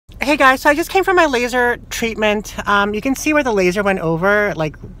Hey guys, so I just came from my laser treatment. You can see where the laser went over,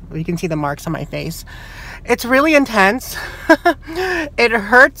 like you can see the marks on my face. It's really intense. It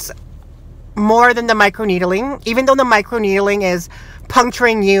hurts more than the microneedling. Even though the microneedling is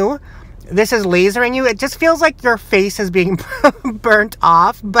puncturing you, this is lasering you. It just feels like your face is being burnt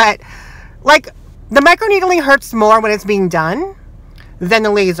off. But like the microneedling hurts more when it's being done than the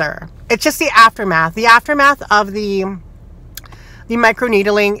laser. It's just the aftermath. The aftermath of the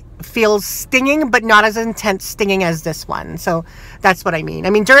microneedling feels stinging, but not as intense stinging as this one. So that's what I mean. I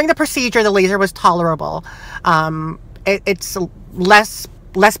mean, during the procedure, the laser was tolerable. It's less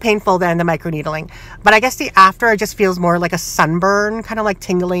painful than the microneedling. But I guess the after, it just feels more like a sunburn, kind of like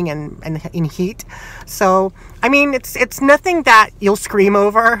tingling and in heat. So, I mean, it's nothing that you'll scream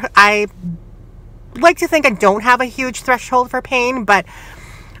over. I like to think I don't have a huge threshold for pain, but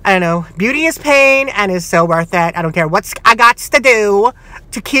I don't know. Beauty is pain and is so worth it. I don't care what I got to do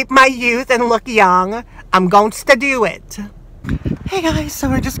to keep my youth and look young. I'm going to do it. Hey guys, so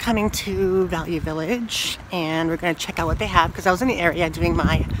we're just coming to Value Village and we're going to check out what they have because I was in the area doing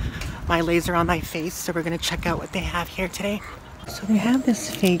my laser on my face. So we're going to check out what they have here today. So they have this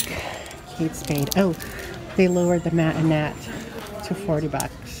fake Kate Spade. Oh, they lowered the matte and nat to 40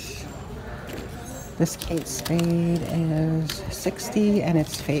 bucks. This Kate Spade is 60 and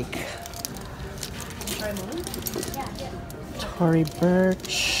it's fake. Tory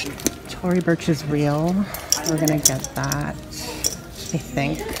Burch. Tory Burch is real. We're gonna get that, I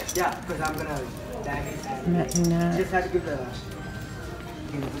think. Yeah, because I'm gonna Matte and nat. just have to give the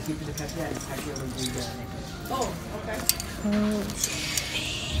receipt to the cashier and the cashier will do the next. Oh, okay.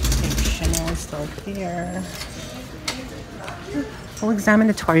 Fake Chanel is still here. We'll examine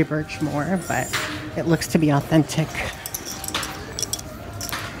the Tory Burch more, but it looks to be authentic.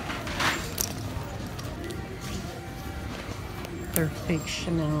 They're fake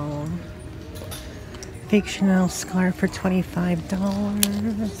Chanel. Fake Chanel scarf for $25.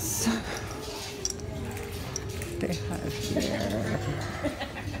 They have here.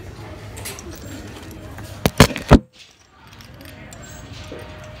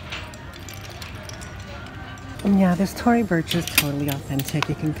 And yeah, this Tory Burch is totally authentic.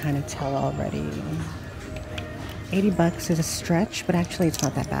 You can kind of tell already. 80 bucks is a stretch, but actually it's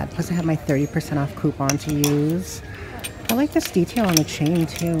not that bad. Plus I have my 30% off coupon to use. I like this detail on the chain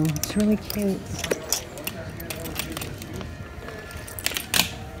too. It's really cute.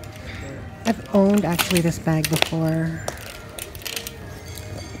 I've owned actually this bag before.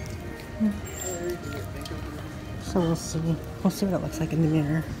 So we'll see. We'll see what it looks like in the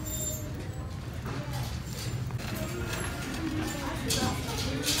mirror.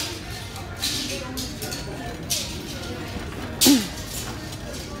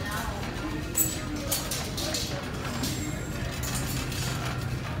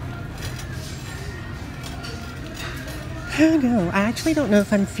 I don't know. I actually don't know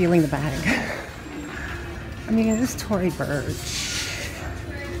if I'm feeling the bag. I mean, it is Tory Burch.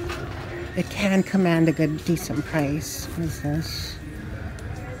 It can command a good, decent price. What is this?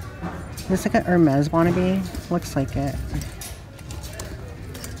 This like an Hermes wannabe? Looks like it.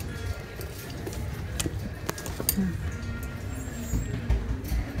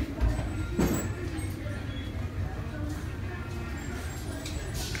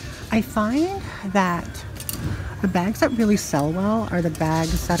 I find that the bags that really sell well are the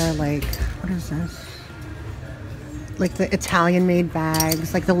bags that are like, what is this? Like the Italian made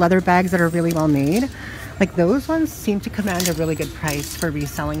bags, like the leather bags that are really well made. Like those ones seem to command a really good price for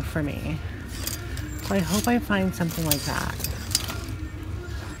reselling for me. So I hope I find something like that.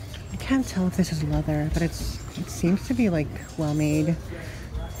 I can't tell if this is leather, but it seems to be like well made.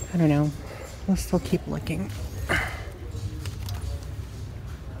 I don't know. We'll still keep looking.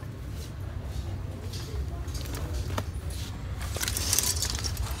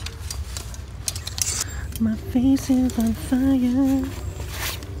 My face is on fire.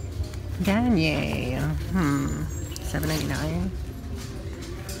 Gagne. $7.99.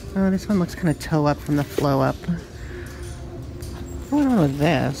 Oh, this one looks kind of toe up from the flow up. What's going on with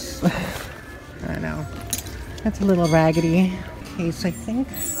this? I don't know. That's a little raggedy. Okay, so I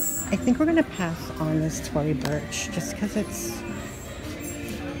think we're gonna pass on this Tory Burch just because it's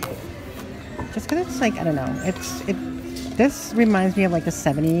like, I don't know. This reminds me of like the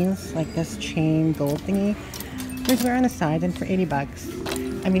 70s, like this chain gold thingy. There's wear on the side, and for 80 bucks.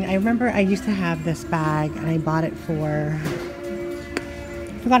 I mean, I remember I used to have this bag and I bought it for,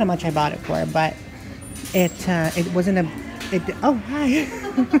 I forgot how much I bought it for, but it wasn't oh, hi.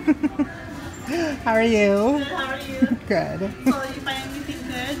 How are you? Good, how are you? Good. So you find anything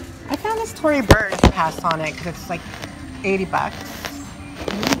good? I found this Tory Burch pass on it because it's like 80 bucks.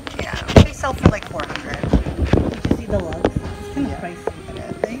 sell for like 400. Did you see the lugs? It's kind of pricey.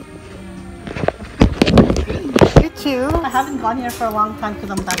 You too. I haven't gone here for a long time because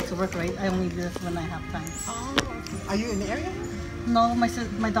I'm back to work, right? I only do this when I have time. Oh, are you in the area? No,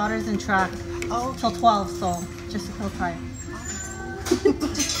 my daughter's in track. Oh, Till 12, so just a little time.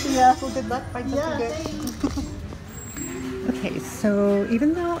 yeah. Well, good luck. Find something good. Thanks. Okay, so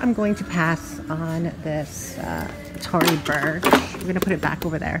even though I'm going to pass on this Tory Burch, I'm going to put it back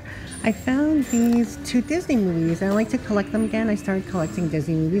over there. I found these 2 Disney movies, and I like to collect them again. I started collecting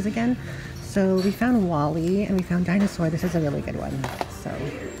Disney movies again. So we found Wall-E and we found Dinosaur. This is a really good one. So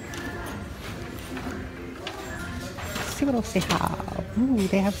let's see what else they have. Ooh,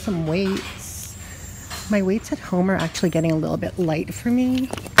 they have some weights. My weights at home are actually getting a little bit light for me.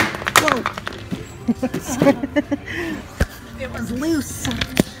 Whoa! It was loose.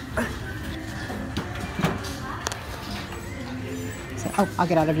 So, oh, I'll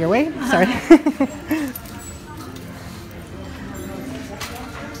get out of your way. Sorry.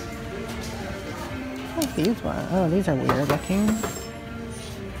 These ones. Oh, these are weird looking.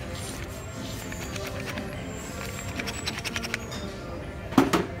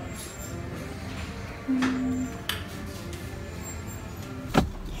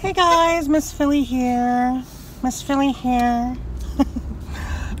 Hey guys, Miss Philly here. Miss Philly here.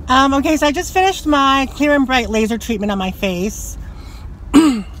 Okay, so I just finished my Clear and Bright laser treatment on my face.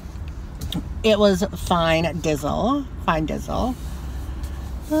 It was fine dizzle. Fine dizzle.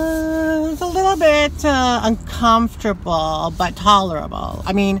 It was a little bit uncomfortable, but tolerable.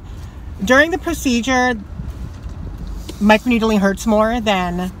 I mean, during the procedure, microneedling hurts more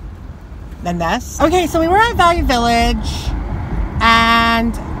than this. Okay, so we were at Value Village,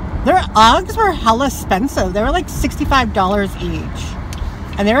 and their Uggs were hella expensive. They were like $65 each,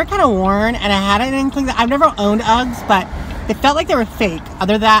 and they were kind of worn. And I had an inkling that I've never owned Uggs, but they felt like they were fake.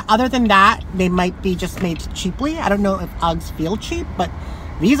 Other than that, they might be just made cheaply. I don't know if Uggs feel cheap, but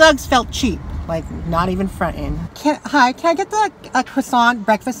these Uggs felt cheap, like not even front end. Hi, can I get a croissant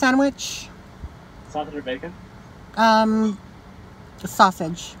breakfast sandwich? Sausage or bacon? The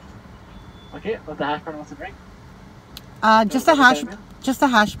sausage. Okay, with the hash brown, what's the drink? Just a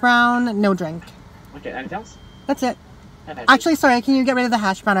hash brown, no drink. Okay, anything else? That's it. Actually, sorry, can you get rid of the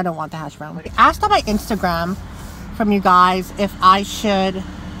hash brown? I don't want the hash brown. I asked on my Instagram from you guys if I should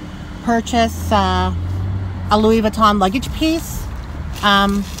purchase a Louis Vuitton luggage piece.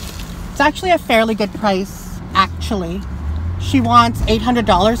 It's actually a fairly good price, actually. She wants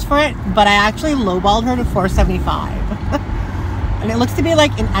 $800 for it, but I actually lowballed her to $475. And it looks to be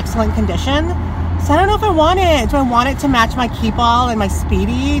like in excellent condition. So I don't know if I want it. Do I want it to match my Keepall and my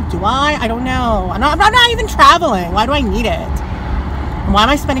Speedy? Do I? I don't know. I'm not even traveling. Why do I need it? And why am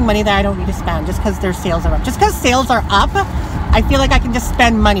I spending money that I don't need to spend just because their sales are up? Just because sales are up, I feel like I can just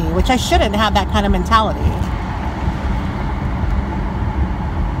spend money, which I shouldn't have that kind of mentality.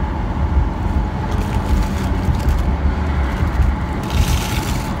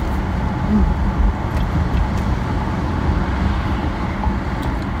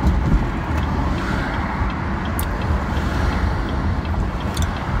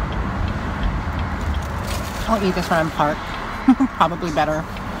 I'll eat this when I'm parked. Probably better.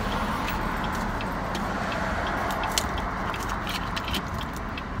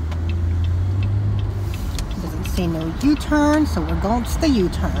 Doesn't say no U-turn, so we're going to the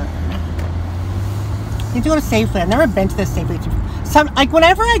U-turn. Need to go to Safeway. I've never been to this Safeway. Like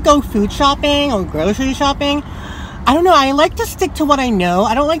whenever I go food shopping or grocery shopping, I don't know, I like to stick to what I know.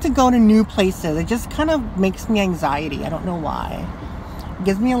 I don't like to go to new places. It just kind of makes me anxiety. I don't know why. It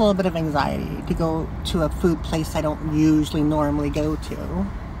gives me a little bit of anxiety to go to a food place I don't usually normally go to.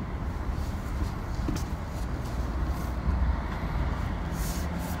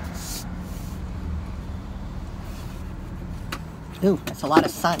 Ooh, that's a lot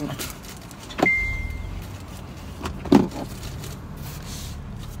of sun.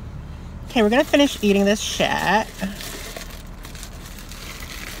 Okay, we're gonna finish eating this shit.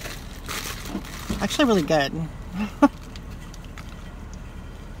 Actually really good.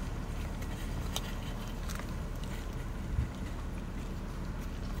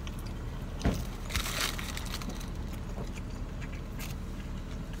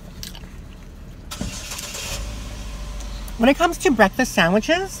 When it comes to breakfast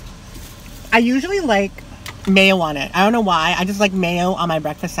sandwiches, I usually like mayo on it. I don't know why. I just like mayo on my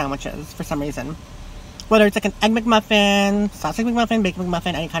breakfast sandwiches for some reason. Whether it's like an Egg McMuffin, Sausage McMuffin, Bacon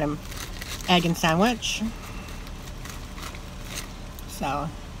McMuffin, any kind of egg and sandwich. So.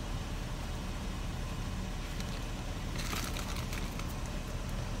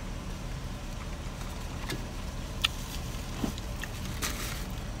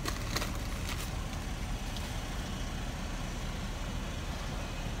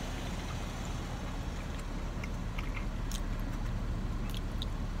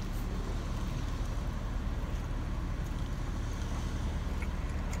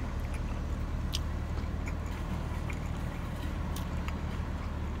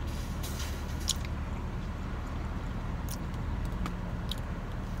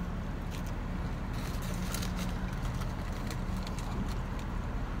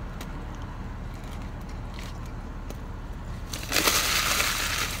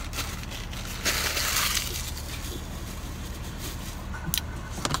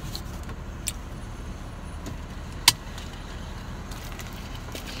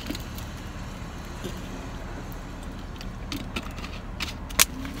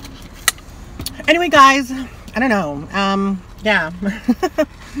 Anyway, guys, I don't know. Yeah.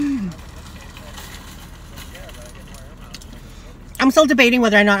 I'm still debating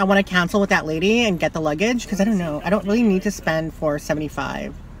whether or not I want to cancel with that lady and get the luggage, because I don't know. I don't really need to spend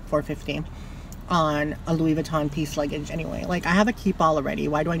 $475, $450 on a Louis Vuitton piece luggage anyway. Like, I have a keep all already.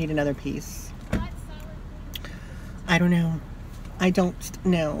 Why do I need another piece? I don't know. I don't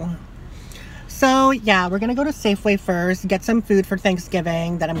know. So, yeah, we're going to go to Safeway first, get some food for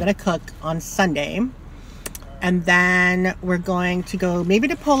Thanksgiving that I'm going to cook on Sunday. And then we're going to go maybe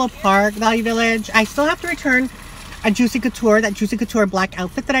to Polo Park, Value Village. I still have to return a Juicy Couture, that Juicy Couture black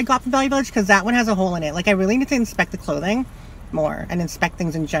outfit that I got from Value Village, because that one has a hole in it. Like, I really need to inspect the clothing more and inspect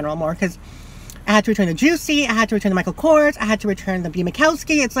things in general more, because I had to return the Juicy, I had to return the Michael Kors, I had to return the B.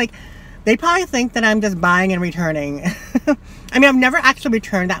 Mikowski. It's like, they probably think that I'm just buying and returning. I mean, I've never actually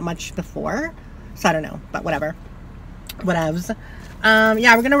returned that much before, so I don't know, but whatever. Whatevs.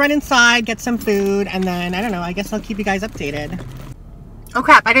 Yeah, we're gonna run inside, get some food, and then, I don't know, I guess I'll keep you guys updated. Oh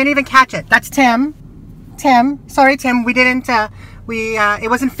crap, I didn't even catch it. That's Tim. Sorry Tim, we didn't, it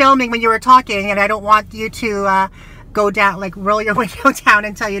wasn't filming when you were talking, and I don't want you to go down, like roll your window down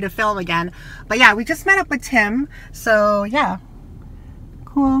and tell you to film again. But yeah, we just met up with Tim, so yeah.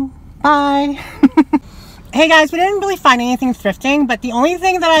 Cool, bye. Hey guys, we didn't really find anything thrifting, but the only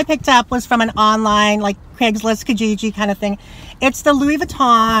thing that I picked up was from an online, like Craigslist, Kijiji kind of thing. It's the Louis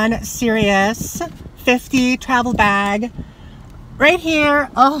Vuitton Sirius 50 travel bag right here.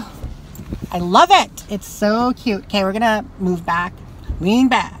 Oh, I love it. It's so cute. Okay, we're gonna move back, lean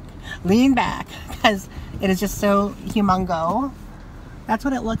back, because it is just so humongo. That's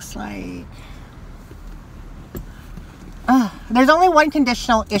what it looks like. There's only one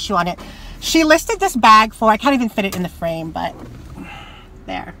conditional issue on it. She listed this bag for, I can't even fit it in the frame, but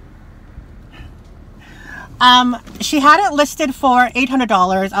there. She had it listed for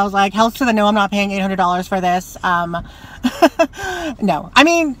 $800. I was like, hell to the no, I'm not paying $800 for this. No, I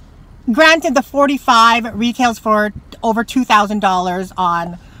mean, granted, the 45 retails for over $2,000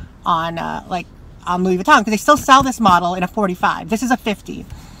 on Louis Vuitton, because they still sell this model in a 45. This is a 50,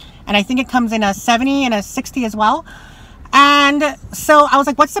 and I think it comes in a 70 and a 60 as well. And so I was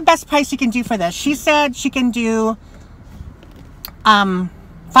like, what's the best price you can do for this? She said she can do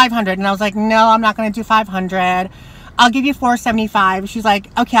 500, and I was like, no, I'm not going to do 500. I'll give you 475. She's like,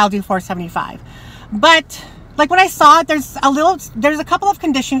 okay, I'll do 475. But like when I saw it, there's a couple of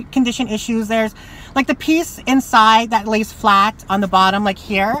condition issues. There's like the piece inside that lays flat on the bottom, like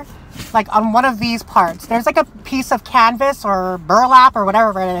here, like on one of these parts. There's like a piece of canvas or burlap or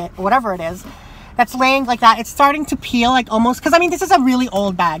whatever it is that's laying like that. It's starting to peel, like almost, because I mean, this is a really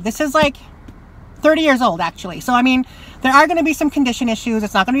old bag. This is like 30 years old actually. So I mean, there are going to be some condition issues.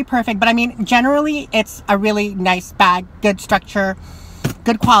 It's not going to be perfect, but I mean, generally it's a really nice bag, good structure,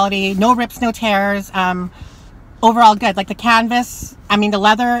 good quality, no rips, no tears. Overall good. Like the canvas, I mean, the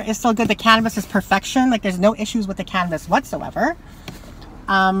leather is still good. The canvas is perfection. Like there's no issues with the canvas whatsoever.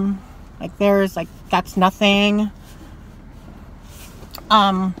 Like there's like, that's nothing.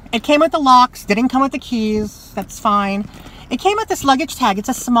 It came with the locks, didn't come with the keys. That's fine. It came with this luggage tag. It's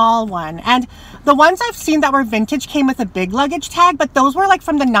a small one. And the ones I've seen that were vintage came with a big luggage tag, but those were like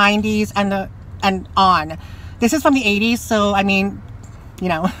from the 90s and on. This is from the 80s. So, I mean, you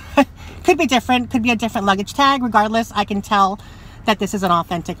know, could be different, could be a different luggage tag. Regardless, I can tell that this is an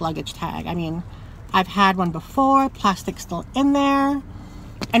authentic luggage tag. I mean, I've had one before, plastic's still in there.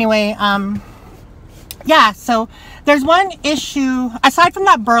 Anyway, yeah, so there's one issue, aside from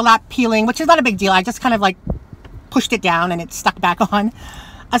that burlap peeling, which is not a big deal. I just kind of like pushed it down and it stuck back on.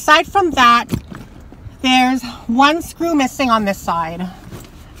 Aside from that, there's one screw missing on this side.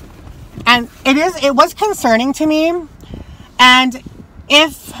 And it was concerning to me. And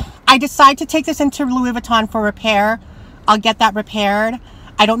if I decide to take this into Louis Vuitton for repair, I'll get that repaired.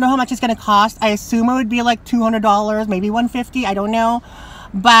 I don't know how much it's going to cost. I assume it would be like $200, maybe $150. I don't know.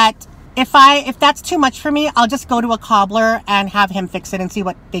 But if that's too much for me, I'll just go to a cobbler and have him fix it and see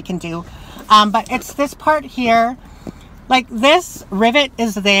what they can do. But it's this part here. Like this rivet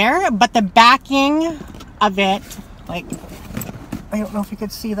is there, but the backing of it, like, I don't know if you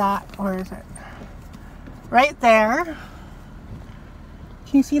could see that. Where is it? Right there.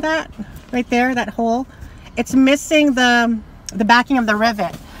 Can you see that? Right there, that hole. It's missing the backing of the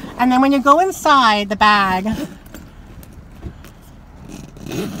rivet. And then when you go inside the bag,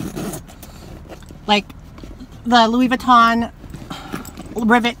 like the Louis Vuitton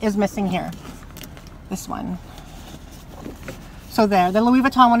rivet is missing here. This one. So there, the Louis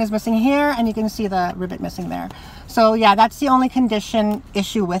Vuitton one is missing here, and you can see the rivet missing there. So yeah, that's the only condition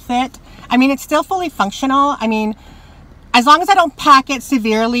issue with it. I mean, it's still fully functional. I mean, as long as I don't pack it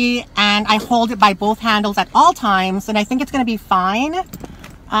severely and I hold it by both handles at all times, then I think it's going to be fine.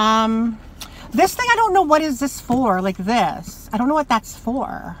 This thing, I don't know what is this for, like this. I don't know what that's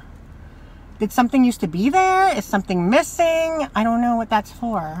for. Did something used to be there? Is something missing? I don't know what that's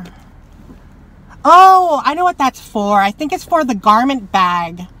for. Oh, I know what that's for. I think it's for the garment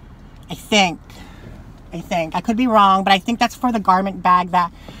bag. I think. I could be wrong, but I think that's for the garment bag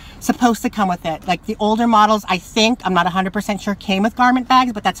that's supposed to come with it. Like the older models, I think, I'm not 100% sure, came with garment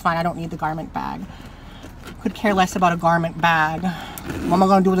bags, but that's fine. I don't need the garment bag. Could care less about a garment bag. What am I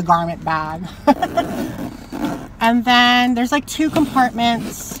going to do with a garment bag? And then there's like 2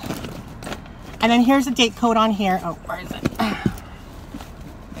 compartments. And then here's a date code on here. Oh, where is it?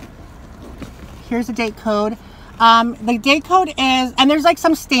 Here's a date code. The date code is, and there's like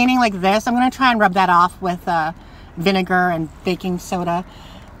some staining like this. I'm going to try and rub that off with vinegar and baking soda.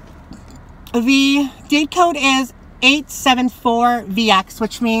 The date code is 874VX,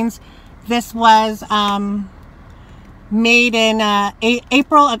 which means this was made in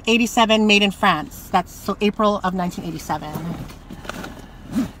April of 87, made in France. That's so April of 1987.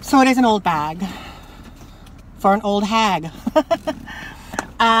 So it is an old bag for an old hag.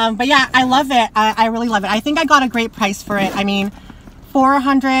 But yeah, I love it. I really love it. I think I got a great price for it. I mean,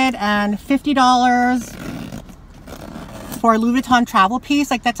 $450 for a Louis Vuitton travel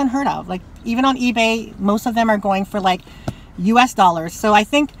piece, like that's unheard of. Like even on eBay, most of them are going for like US dollars. So I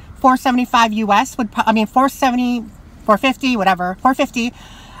think 475 US would, I mean 470, 450, whatever, 450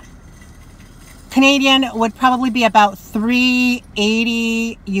 Canadian would probably be about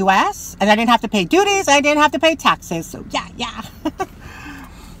 380 US, and I didn't have to pay duties, I didn't have to pay taxes. So yeah.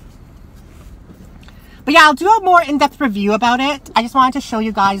 But yeah, I'll do a more in-depth review about it. I just wanted to show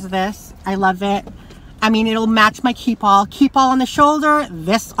you guys this. I love it. I mean, it'll match my keep all on the shoulder,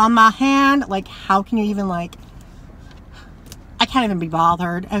 this on my hand. Like, how can you even, like, I can't even be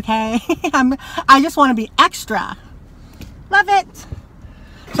bothered, okay? I just want to be extra. Love it.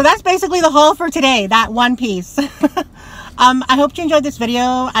 So that's basically the haul for today, that one piece. I hope you enjoyed this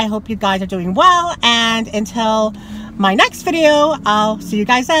video. I hope you guys are doing well. And until my next video, I'll see you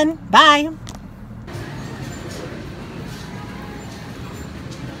guys then. Bye.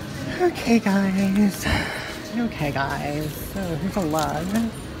 Okay guys, so here's a lug.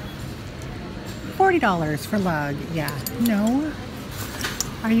 $40 for lug. Yeah, no,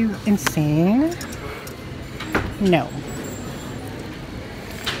 are you insane? No,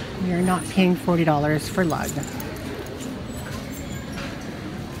 you're not paying $40 for lug.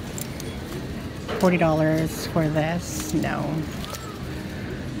 $40 for this, no.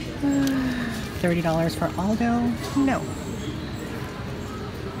 $30 for Aldo, no.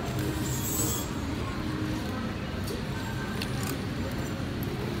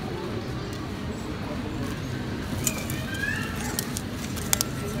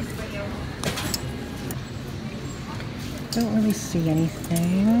 Don't really see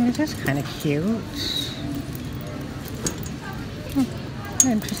anything. It's just kind of cute.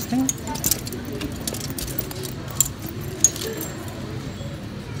 Interesting.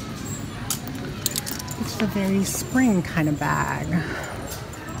 It's a very spring kind of bag.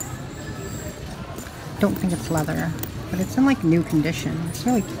 Don't think it's leather, but it's in like new condition. It's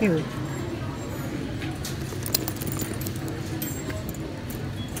really cute.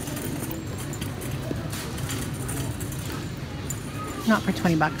 Not for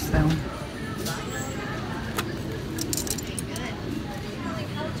 20 bucks though.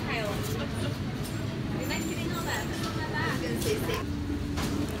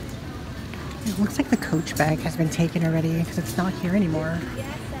 It looks like the Coach bag has been taken already because it's not here anymore.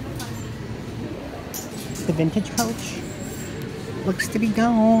 The vintage Coach looks to be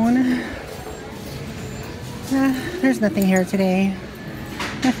gone. There's nothing here today.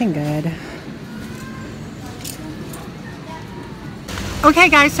 Nothing good. Okay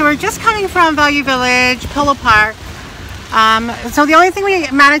guys, so we're just coming from Value Village, Pillow Park. So the only thing we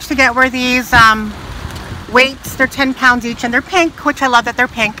managed to get were these weights. They're 10 pounds each and they're pink, which I love that they're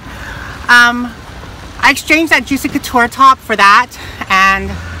pink. I exchanged that Juicy Couture top for that, and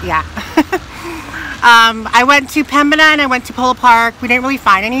yeah. I went to Pembina and I went to Polo Park. We didn't really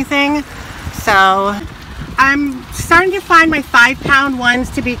find anything, so I'm starting to find my 5-pound ones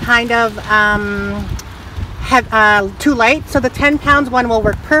to be kind of too light. So the 10 pounds one will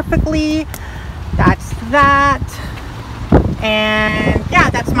work perfectly. That's that. And yeah,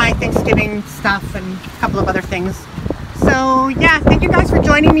 that's my Thanksgiving stuff and a couple of other things. So yeah, thank you guys for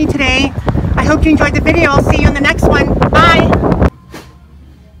joining me today. I hope you enjoyed the video. I'll see you in the next one. Bye.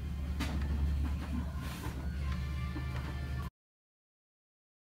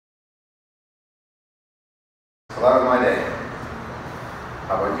 So that was my day.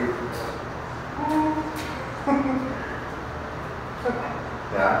 How about you?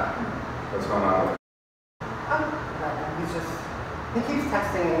 Yeah? What's going on? He keeps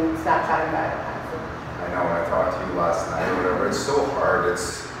texting and Snapchatting back. I know, when I talked to you last night or whatever, it's so hard.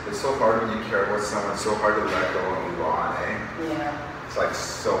 It's so hard when you care about someone. It's so hard to let go and move on, eh? Yeah. It's like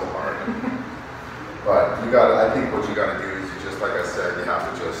so hard. But you gotta, I think what you gotta do is you just, like I said, you have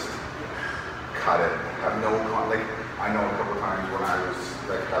to just cut it. Have no, like, I know a couple times when I was,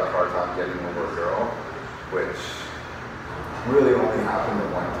 like, had a hard time getting over a girl, which really only happened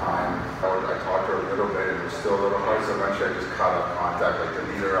at one time. I talked to her a little bit and it was still a little hard, so eventually I just cut off contact, like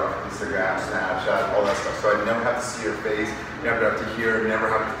delete her off Instagram, Snapchat, all that stuff. So I'd never have to see her face, never have to hear her, never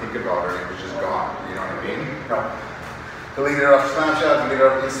have to think about her, and it was just gone, you know what I mean? No. Deleted her off Snapchat, deleted her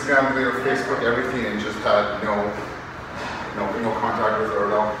off Instagram, deleted her off Facebook, everything, and just had no contact with her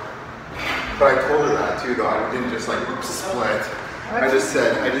at all. But I told her that too, though. I didn't just like, oops, split. I just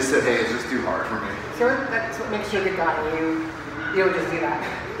said, hey, it's just too hard for me. So that's what makes you a good guy. You don't just do that.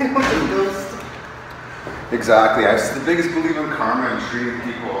 You don't just ghost. Exactly. I'm the biggest believer in karma and treating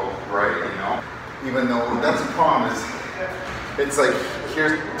people right, you know? Even though that's the problem is, it's like,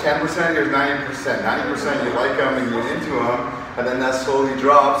 here's 10%, here's 90%. 90% you like them and you're into them, and then that slowly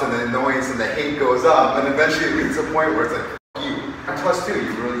drops and the annoyance and the hate goes up, and eventually it reaches a point where it's like, you. And plus too,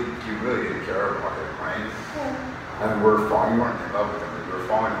 you really didn't care about it, right? Yeah. And you weren't in love with him, you were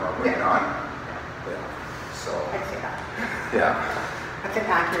falling in love with him, not? Yeah. So. I'd say that. Yeah. That's an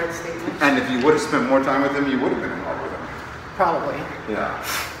accurate statement. And if you would have spent more time with him, you would have been in love with him. Probably. Yeah.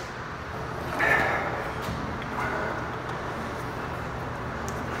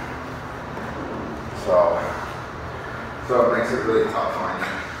 So it makes it really tough on you.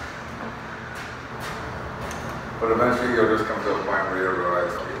 But eventually you'll just come to a point where you'll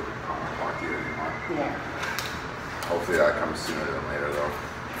realize, oh, I don't want to do it anymore. Yeah. Hopefully that comes sooner than later though.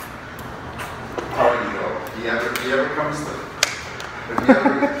 How do you know? He ever comes to,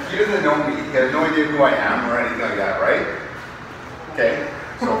 he doesn't know me, he has no idea who I am or anything like that, right? Okay,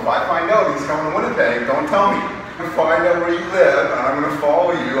 so if I find out he's coming to Winnipeg, don't tell me. I'm gonna find out where you live and I'm gonna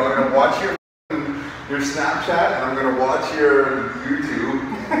follow you, I'm gonna watch your Snapchat and I'm gonna watch your YouTube.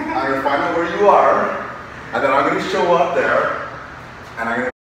 I'm gonna find out where you are and then I'm gonna show up there and I'm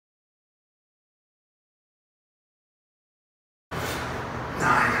gonna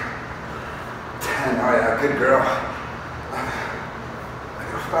 9, 10, oh yeah, good girl. I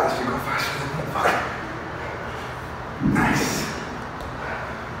go fast, you go faster than me. Nice.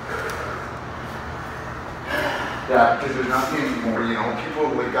 Yeah, because there's nothing anymore, you know,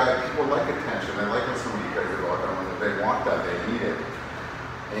 people like attention, they like when somebody cares about them, and they want that, they need it.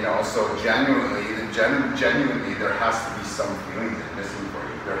 You know, so genuinely, there has to be some feelings that's missing for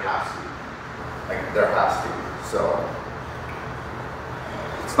you. There has to. Like, there has to. So,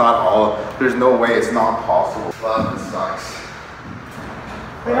 it's not all, there's no way, it's not possible. Love sucks.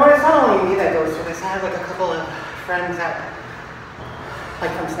 You know, it's not only me that goes through this. I have like a couple of friends that,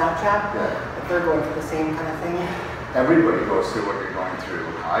 like from Snapchat, that they're going through the same kind of thing. Everybody goes through what you're going through.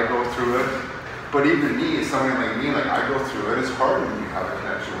 I go through it. But even me, someone like me, like I go through it. It's hard when you have a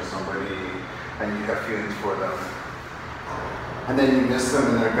connection with somebody and you have feelings for them. And then you miss them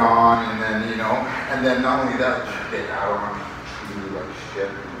and they're gone, and then, you know, and then not only that, they out on you like shit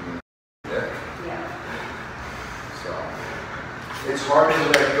and shit. Yeah. So, it's hard to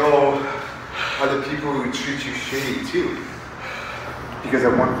let go of the people who treat you shitty too. Because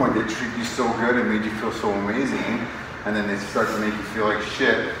at one point they treat you so good and made you feel so amazing, and then they start to make you feel like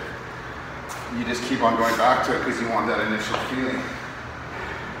shit. You just keep on going back to it because you want that initial feeling.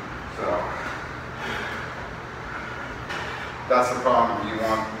 So that's the problem. You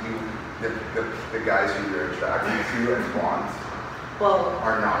want the guys who you're attracted to and want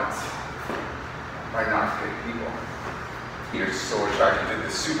are not good people. You're so attracted to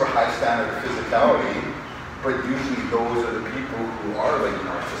this super high standard of physicality, but usually those are the people who are like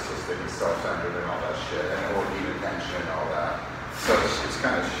narcissistic and self-centered and all that shit, and will need attention and all that. So it's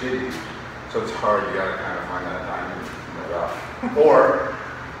kind of shitty. So it's hard, you gotta kind of find that diamond in the rough. Or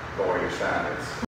lower your standards.